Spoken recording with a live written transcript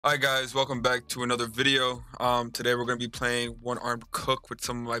Hi guys, welcome back to another video. Today we're gonna be playing One Armed Cook with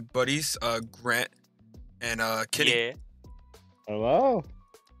some of my buddies, Grant and Kenny. Yeah. Hello.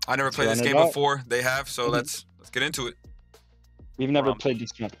 I never Let's played run this it game up. before. They have, so Mhm. let's get into it. We've never played Grumpy.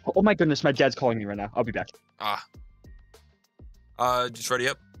 this map. Oh my goodness, my dad's calling me right now. I'll be back. Ah, just ready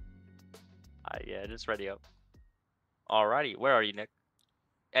up. Yeah, just ready up. Alrighty, where are you, Nick?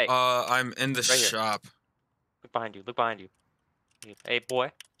 Hey, I'm in the Right here. shop. look behind you. Look behind you. Hey,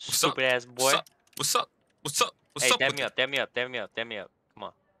 boy. What's up? Stupid ass boy. What's up? What's up? What's up? What's Hey, up dab with me it? up. Dab me up. Dab me up. Dab me up. Come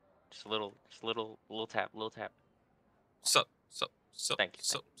on. Just a little tap. Little tap. What's up? What's up? What's up? Thank you.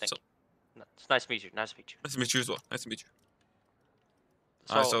 What's up? Thank What's up? you. It's nice to meet you. Nice to meet you. Nice to meet you as well. Nice to meet you.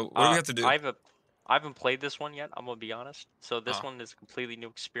 So, Alright, so what do we have to do? I haven't played this one yet. I'm gonna be honest. So this Ah. one is a completely new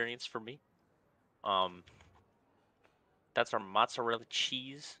experience for me. Um, that's our mozzarella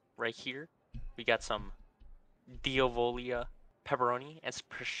cheese right here. We got some Diavolia pepperoni and some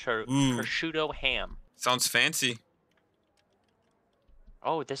Ooh, prosciutto ham. sounds fancy.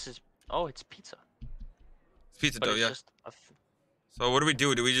 Oh, it's pizza. It's pizza But dough, it's yeah. just a So what do we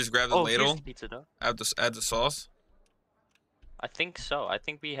do? Do we just grab the oh, here's ladle, the pizza dough. add the sauce? I think so. I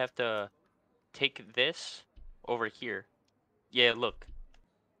think we have to take this over here. Yeah, look.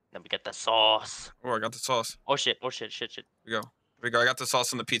 Then we get the sauce. Oh, I got the sauce. Oh shit, oh shit, shit. Here we go. Here we go. I got the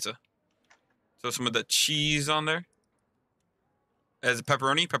sauce on the pizza. So some of the cheese on there. As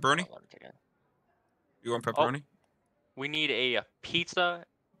pepperoni? Pepperoni? Oh, let me take it. You want pepperoni? We need a pizza,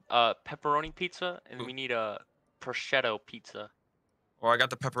 pepperoni pizza, and Ooh. we need a prosciutto pizza. Oh, I got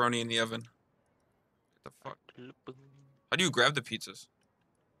the pepperoni in the oven. What the fuck? How do you grab the pizzas?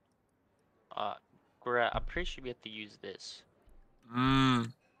 I'm pretty sure we have to use this.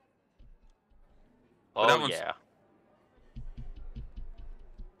 Mmm. But Oh that one's- yeah.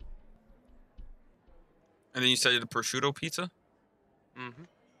 And then you said the prosciutto pizza? Mm-hmm.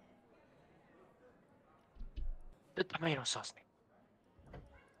 The tomato sauce.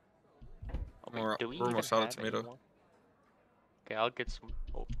 Oh, wait, We're do we almost even out of have tomato. any more? Okay, I'll get some.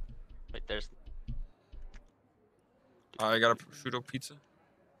 Oh, wait, there's. I got a prosciutto pizza.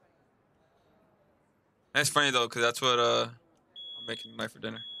 That's funny though, because that's what I'm making tonight for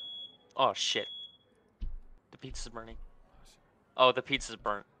dinner. Oh shit. The pizza's burning. Oh, the pizza's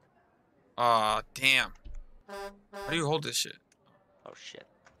burnt. Ah, damn. How do you hold this shit? Oh shit.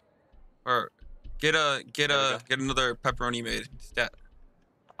 Or get go. another pepperoni made. Stat.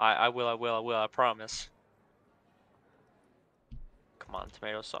 I will. I promise. Come on,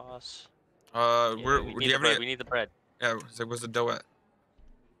 tomato sauce. Yeah, do we need you the have bread. any? We need the bread. Yeah, where's the dough at?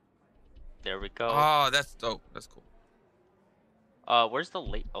 There we go. Oh, that's dope. That's cool. Where's the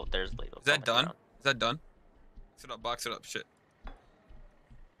late? Oh, there's ladle. Is that done? Is that done? Box it up. Box it up. Shit.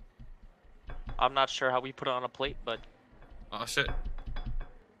 I'm not sure how we put it on a plate, but Oh shit.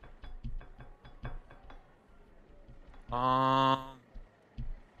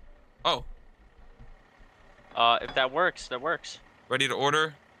 Oh. if that works, that works. Ready to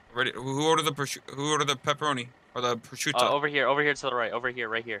order? Ready? Who ordered who ordered the pepperoni or the prosciutto? Over here to the right. Over here,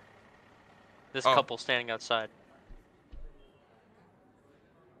 right here. This Oh. couple standing outside.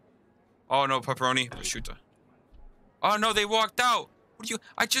 Oh no, pepperoni, prosciutto. Oh no, they walked out. What do you?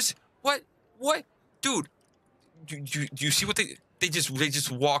 What? Dude, do you see what they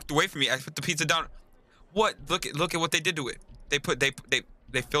just walked away from me. I put the pizza down. What? Look at what they did to it.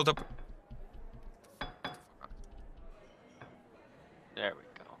 They filled up. There we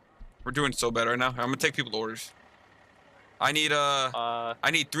go. We're doing so bad right now. I'm gonna take people orders. I need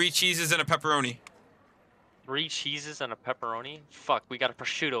 3 cheeses and a pepperoni. 3 cheeses and a pepperoni. Fuck, we got a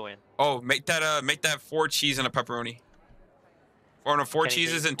prosciutto in. Oh, make that 4 cheese and a pepperoni. Or no, 4 Kenny,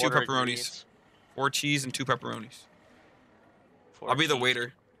 cheeses and 2 order pepperonis. ingredients. 4 cheese and 2 pepperonis. 4 I'll be the cheese.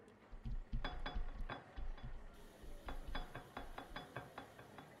 waiter.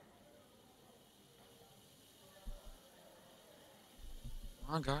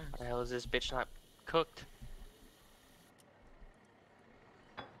 Come on, guys. How the hell is this bitch not cooked?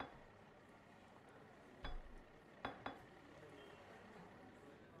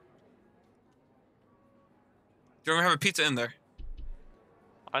 You don't have a pizza in there.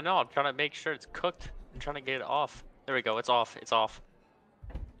 I know, I'm trying to make sure it's cooked. I'm trying to get it off. There we go, it's off. It's off.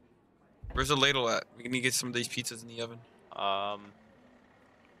 Where's the ladle at? We need to get some of these pizzas in the oven. I'm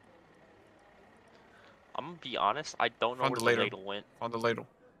gonna be honest, I don't know Found where the the ladle. ladle went. On the ladle.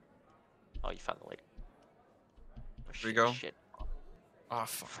 Oh, you found the ladle. Oh, Here we shit, go. Shit. Oh,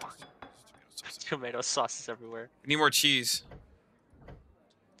 fuck. Tomato sauces everywhere. We need more cheese.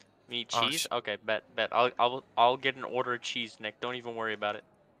 We need Oh, cheese? Okay, bet. I'll get an order of cheese, Nick. Don't even worry about it.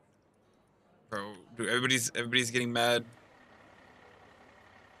 Bro, dude, everybody's getting mad.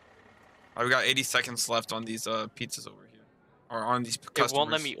 We got 80 seconds left on these pizzas over here, or on these customers. It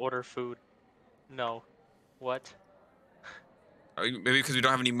won't let me order food. No. What? Maybe because we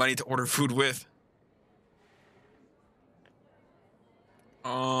don't have any money to order food with.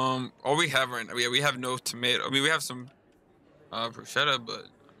 All we have right now, we have no tomato. I mean, we have some bruschetta, but I mean,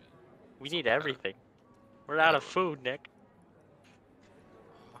 We need everything. We're out of food, Nick.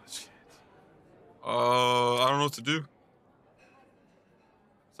 oh, shit. I don't know what to do.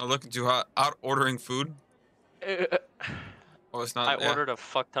 It's not looking too hot. Out ordering food. Oh, it's not. I ordered a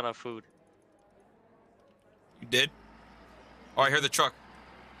fuck ton of food. You did? Oh, I hear the truck.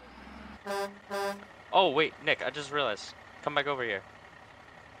 Oh, wait, Nick, I just realized. Come back over here.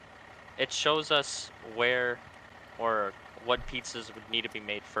 It shows us where or what pizzas would need to be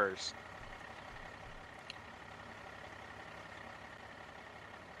made first.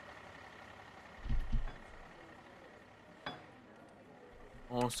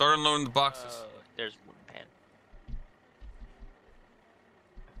 Oh, start unloading the boxes. There's one pan.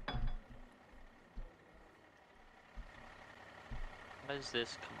 How does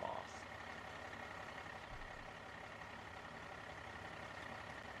this come off?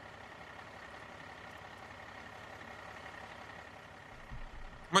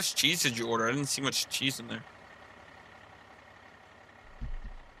 How much cheese did you order? I didn't see much cheese in there.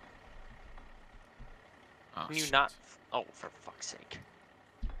 Oh, Can you shit. not? Oh, for fuck's sake.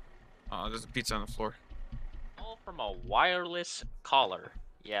 Oh, there's a pizza on the floor. All from a wireless collar.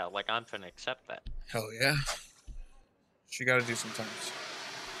 Yeah, like I'm finna accept that. Hell yeah. You gotta do sometimes.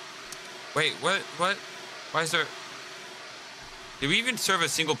 Wait, what? What? Why is there... Did we even serve a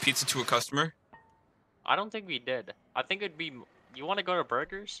single pizza to a customer? I don't think we did. I think it'd be. You want to go to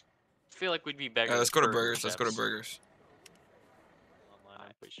burgers? I feel like we'd be better. Yeah, let's go to burgers. Let's go to burgers.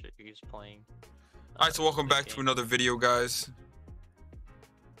 Online, we should use playing. Alright, so welcome back to another video, guys.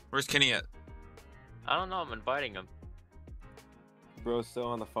 Where's Kenny at? I don't know. I'm inviting him. Bro's still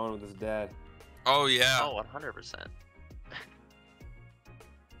on the phone with his dad. Oh, yeah. Oh, 100%. Yeah.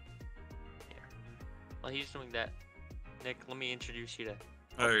 While he's doing that, Nick, let me introduce you to.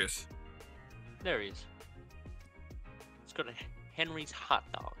 There he is. There he is. Let's go to Henry's Hot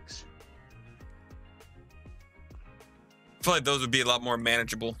Dogs. I feel like those would be a lot more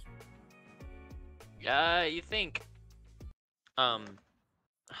manageable. Yeah, you think? Oh,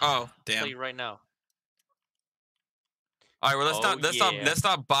 I'll damn. tell you right now. All right, well Oh, let's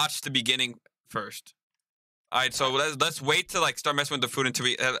not botch the beginning first. All right, so let's wait to like start messing with the food until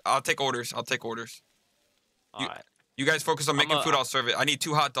we. I'll take orders. I'll take orders. All right. You guys focus on making food. I'll serve it. I need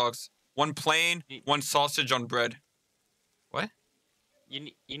 2 hot dogs, 1 plain, 1 sausage on bread. What?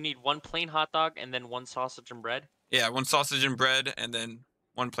 You need 1 plain hot dog and then 1 sausage and bread. Yeah, 1 sausage and bread, and then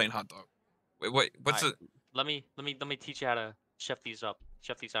 1 plain hot dog. Wait, what's Alright, Let me teach you how to chef these up.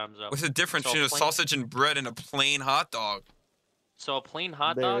 Chef these items up. what's the difference So between a plain- sausage and bread and a plain hot dog? So a plain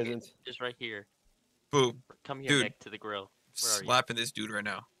hot There dog isn't. is right here. Boo, Come here, Dude. Nick, to the grill. Where are you? slapping this dude right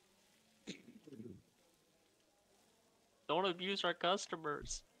now. Don't abuse our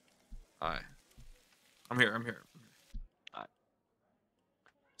customers. Hi, I'm here. Alright.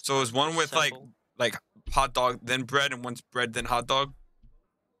 So is one with Simple. like hot dog, then bread, and one's bread, then hot dog?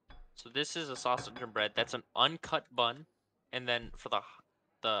 So this is a sausage and bread. That's an uncut bun, and then for the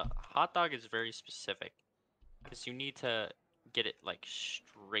hot dog is very specific, because you need to get it like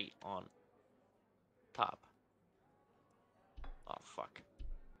straight on top. Oh fuck.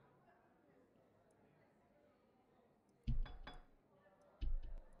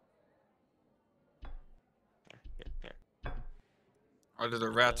 Here. Or the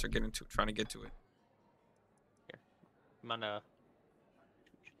rats are trying to get to it. I'm gonna.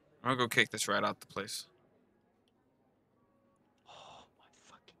 I'm gonna go kick this rat out the place. Oh my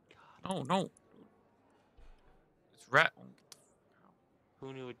fucking god. No. It's rat.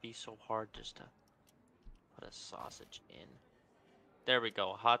 Who knew it'd be so hard just to put a sausage in? There we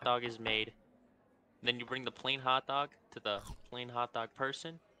go. Hot dog is made. Then you bring the plain hot dog to the plain hot dog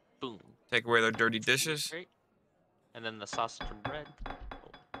person. Boom. Take away their dirty dishes. Great. And then the sausage and bread.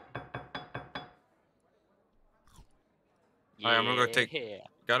 Alright, I'm gonna go take- Yeah.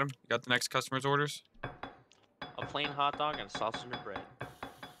 Got him? You got the next customer's orders? A plain hot dog and sausage and bread.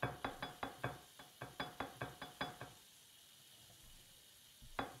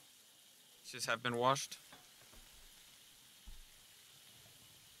 Dishes have been washed.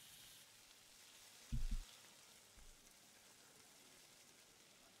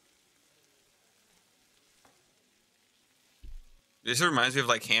 This reminds me of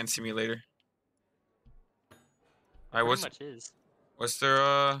like Hand Simulator. Alright, Pretty much is. what's their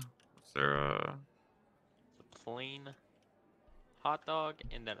It's a plain hot dog,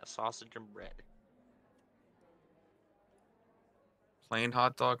 and then a sausage and bread. Plain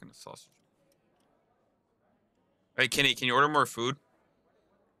hot dog and a sausage. Hey, Kenny, can you order more food?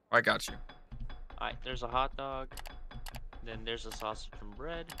 I got you. Alright, there's a hot dog. Then there's a sausage and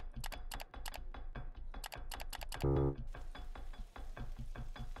bread.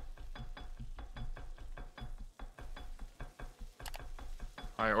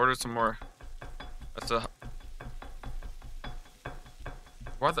 I ordered some more. That's a.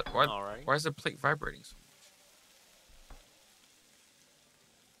 Alright. Why is the plate vibrating so much?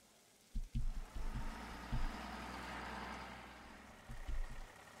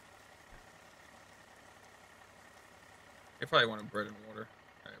 I probably wanted bread and water.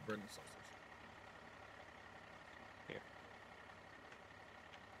 Alright, bread and sausage.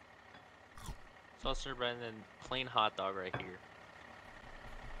 Sausage and bread, and then plain hot dog right here.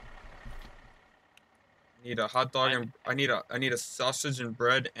 Need a hot dog and I need a sausage and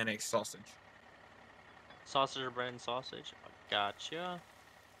bread and a sausage. Sausage and bread and sausage. Gotcha.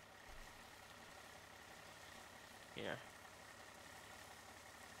 Here.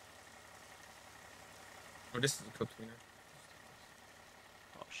 Oh, this is a cooked wiener.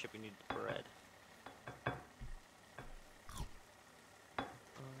 Oh shit, we need the bread.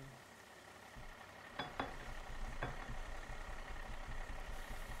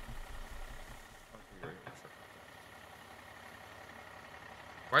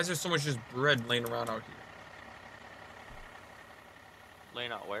 Why is there so much just bread laying around out here?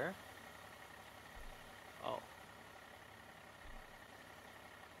 Laying out where? Oh.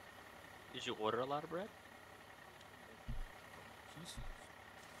 Did you order a lot of bread? Jesus.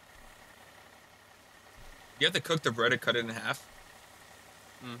 You have to cook the bread and cut it in half?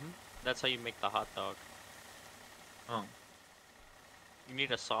 Mm-hmm. That's how you make the hot dog. Oh. You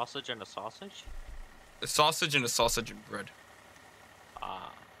need a sausage and a sausage? A sausage and a sausage and bread.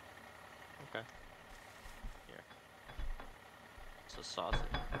 Ah. Okay. Here. It's a sausage.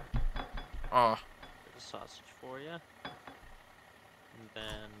 Oh. There's a sausage for you. And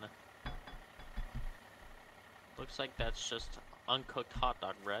then... looks like that's just uncooked hot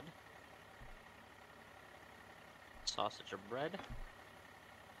dog bread. Sausage and bread.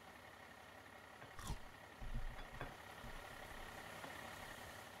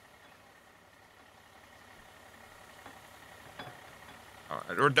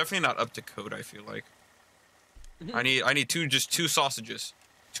 Alright, we're definitely not up to code, I feel like. I need two sausages.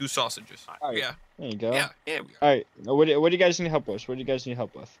 Two sausages. Alright, Yeah. there you go. Yeah, we are. Alright, what do you guys need help with? What do you guys need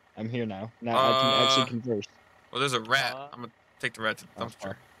help with? I'm here now. Now I can actually converse. Well, there's a rat. Uh, I'm gonna take the rat to the Oh,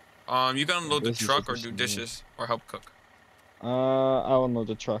 dumpster. You gonna unload the This is truck or do interesting. dishes or help cook? I'll unload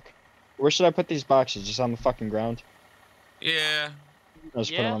the truck. Where should I put these boxes? Just on the fucking ground? Yeah. I'll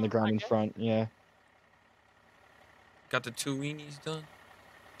just put them on the I ground in guess. front. Yeah. Got the two weenies done.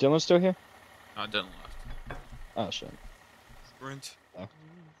 Dylan's still here? Dylan left. Oh shit. Sprint.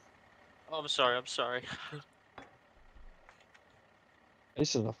 Oh, I'm sorry, I'm sorry.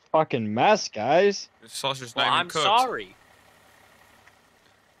 This is a fucking mess, guys. The sausage's Well, not even I'm cooked. sorry.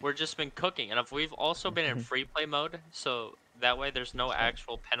 We're just been cooking, and if we've also been in Mhm. free play mode, so that way there's no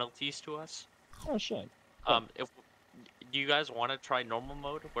actual penalties to us. Oh shit. If do you guys want to try normal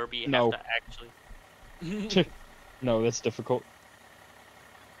mode where we No. have to actually? No, that's difficult.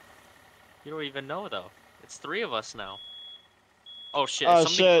 You don't even know though. It's 3 of us now. Oh shit! Oh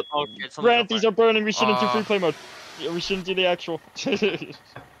something- shit. Oh shit! something's Grant, on these fire. are burning. We shouldn't do free Ah. play mode. Yeah, we shouldn't do the actual.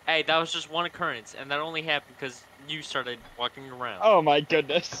 Hey, that was just one occurrence, and that only happened because you started walking around. Oh my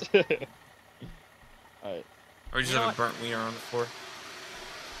goodness. Alright, Or you just You know have a burnt wiener on the floor.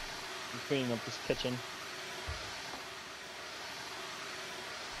 I'm cleaning up this kitchen.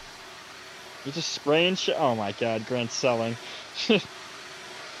 You just spraying shit? Oh my god, Grant's selling.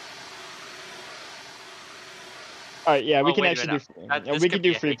 Alright, yeah, we Oh, can wait a actually do. minute. Yeah, This we could could be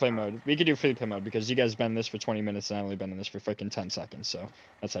do a free hate play crime. mode. We could do free play mode because you guys been in this for 20 minutes and I only been in this for freaking 10 seconds. So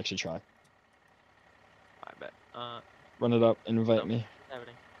let's actually try. I bet. Run it up and invite Nope. me.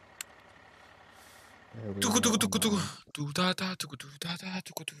 Happening. There we Tuku, tuku, tuku, go. tuku. Do-da-da, tuku, do-da-da,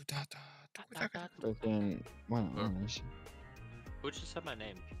 tuku, do-da-da, tuku-da-da. Freaking. Wow. Who just said my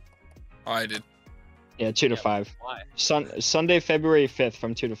name? Oh, I did. Yeah, 2 to Yeah, 5. Why? Sunday, February 5th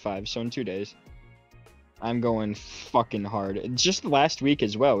from 2 to 5. So in 2 days. I'm going fucking hard. Just last week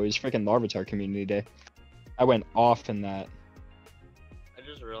as well. It was freaking Larvitar Community Day. I went off in that. I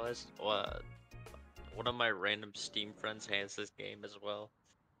just realized one of my random Steam friends has this game as well.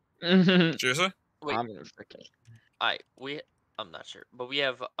 I'm Seriously? Wait, gonna freaking. I'm not sure, but we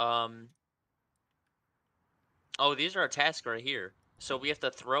have oh, these are our tasks right here. So we have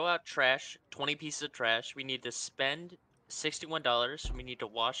to throw out trash, 20 pieces of trash. We need to spend $61. We need to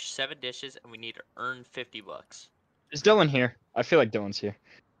wash 7 dishes, and we need to earn $50. Is Dylan here? I feel like Dylan's here.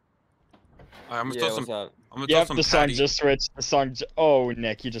 I'm gonna Yeah, throw what's some. up? I'm gonna Yep, throw the some song patty. just switched. The song. Oh,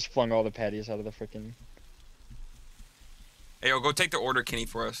 Nick, you just flung all the patties out of the freaking. Hey, yo, go take the order, Kenny,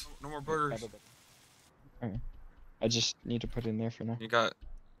 for us. No more burgers. I just need to put it in there for now. You got.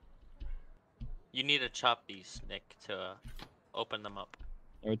 You need to chop these, Nick, to open them up.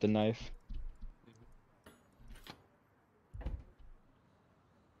 With the knife.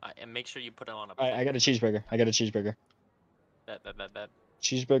 And make sure you put it on a Alright, I got a cheeseburger. I got a cheeseburger. Bet.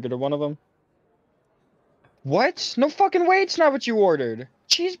 Cheeseburger to one of them. What? No fucking way! It's not what you ordered.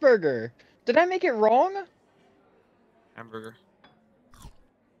 Cheeseburger. Did I make it wrong? Hamburger.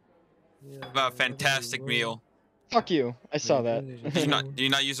 A fantastic meal. Fuck you. I saw that. Do you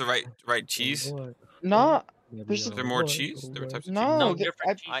not use the right cheese? Nah. Is there more cheese? There were types of No. No, th-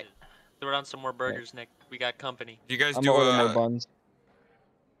 different I- cheeses. Throw down some more burgers, Nick. We got company. cheese. Do you guys I'm do gonna order more buns.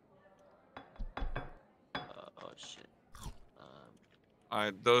 Oh shit.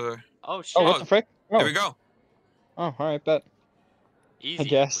 those are. Oh shit. Oh, what the frick? Oh, There we go. oh alright, bet. Easy.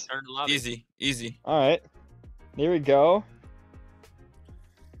 guess. Return to lobby. Easy. Alright. Here we go.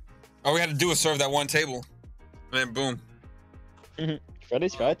 All we had to do was serve that one table, and then boom,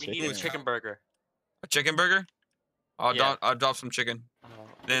 Freddy's fried We need chicken. a chicken burger. a chicken burger. Yeah. I'll drop some chicken.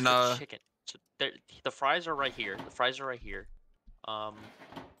 Then, Where's the chicken. So the fries are right here. The fries are right here.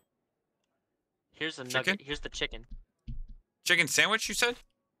 Here's the Chicken? nugget. Here's the chicken. Chicken sandwich, you said?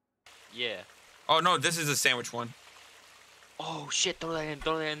 Yeah. Oh no, this is a sandwich one. Oh shit! Throw that in.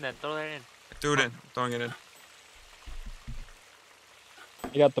 Throw that in. Then throw that in. I threw it in. Throwing it in.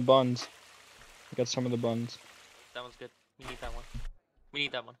 I got the buns. I got some of the buns. That one's good. We need that one. We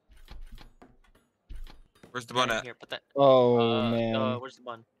need that one. Where's the Put bun that in at? Here. Put that. Oh man. Where's the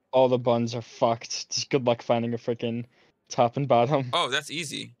bun? All the buns are fucked. Just good luck finding a freaking top and bottom. Oh, that's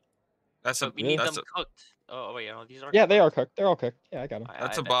easy. That's a. But we need them That's a. cooked. Oh wait, no, these are. Yeah, they are cooked. They're all cooked. Yeah, I got them.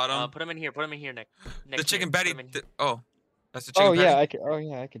 That's a bet. bottom. Put them in here. Put them in here, Nick. The chicken Nick, put patty. 'em in here. Oh, that's the chicken Oh patty. yeah, I can. Oh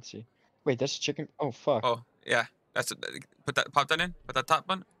yeah, I can see. Wait, that's chicken. Oh fuck. Oh yeah, that's a, pop that in. Put that top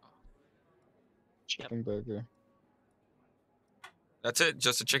bun. Chicken burger. That's it.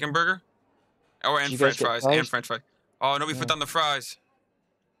 Just a chicken burger. Oh, Did and you French guys get fries. fries? And French fries. Oh no, we Yeah. put down the fries.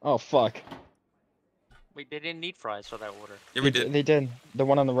 Oh fuck. Wait, they didn't need fries for that order. Yeah, we They- did. They did. The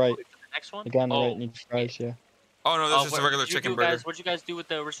one on the right. Wait, for the next one. The guy on the oh, right needs fries. Yeah. Oh no, that's just a what- regular what'd you chicken do, burger. Guys, what'd you guys do with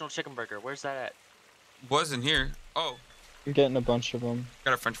the original chicken burger? Where's that at? Wasn't here. Oh, I'm getting a bunch of them.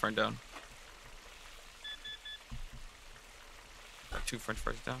 got a French fry down. Got 2 French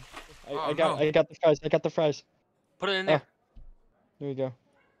fries down. I Oh, got. no. I got the fries. I got the fries. Put it in Oh. there. There we go.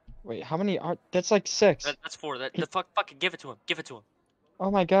 Wait, how many are? That's like 6. That's 4. The fucking give it to him. Give it to him. Oh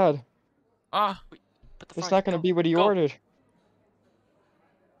my god. Ah, Put the It's fries. not gonna Go. be what he Go. ordered.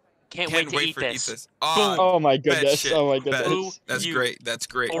 Can't can't wait to wait eat for this. Ah, Oh my bet goodness. shit. Oh my Bet. goodness. That's You- great. That's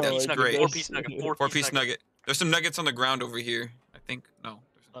great. Four Oh piece That's my nugget. great. Four goodness. piece nugget. 4-piece nugget. There's some nuggets on the ground over here. I think. No.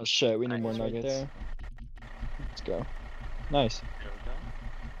 Oh shit, we need more Nice. nuggets. Let's go. Nice. There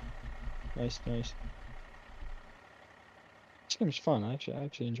we go. Nice. This game's fun. I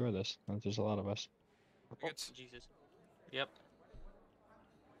actually enjoy this. There's a lot of us. Oh, Nuggets. Jesus. Yep.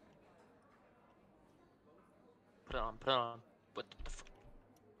 Put it on. Put it on. What the fuck?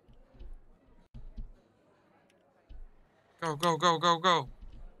 Go.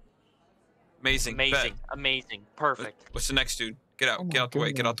 Amazing. Bet. Amazing. Perfect. What's the next dude? Get out. Oh Get my out the way.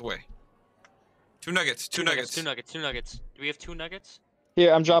 Get goodness. out the way. 2 nuggets. 2 nuggets. 2 nuggets. 2 nuggets. Do we have 2 nuggets?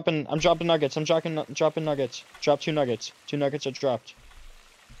 Here, I'm dropping nuggets. I'm dropping nuggets. Drop 2 nuggets. 2 nuggets are dropped.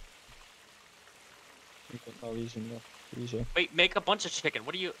 Oh, easy. Wait, make a bunch of chicken.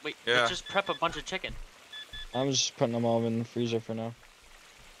 What do you? Wait, Yeah. let's just prep a bunch of chicken. I'm just putting them all in the freezer for now.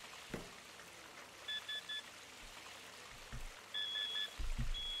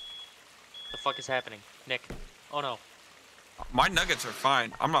 The fuck is happening, Nick? Oh no. My nuggets are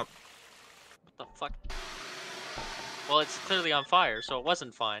fine. I'm not. What the fuck? Well, it's clearly on fire, so it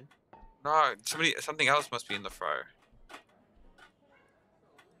wasn't fine. No, something else must be in the fryer.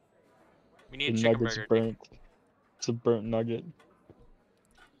 We The need a chicken nugget's burger. Nick. burnt. It's a burnt nugget.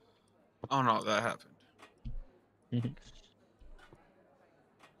 Oh no, that happened.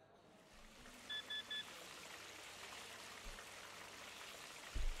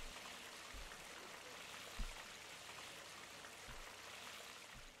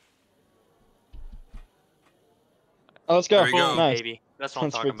 Oh, let's go. There we go. Boom, Nice. baby. That's what I'm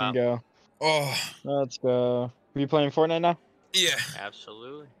Let's talking freaking about. go. Oh, Let's go. Are you playing Fortnite now? yeah.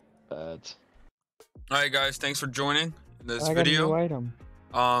 Absolutely. Bet. All right, guys. Thanks for joining in this I got a new video. item.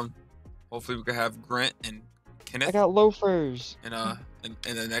 Hopefully we can have Grant and Kenneth got loafers. in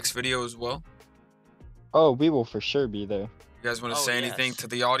the next video as well. Oh, we will for sure be there. You guys want to Oh, say anything yes. to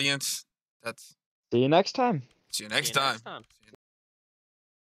the audience? That's See you next time. see you See next you time. next time.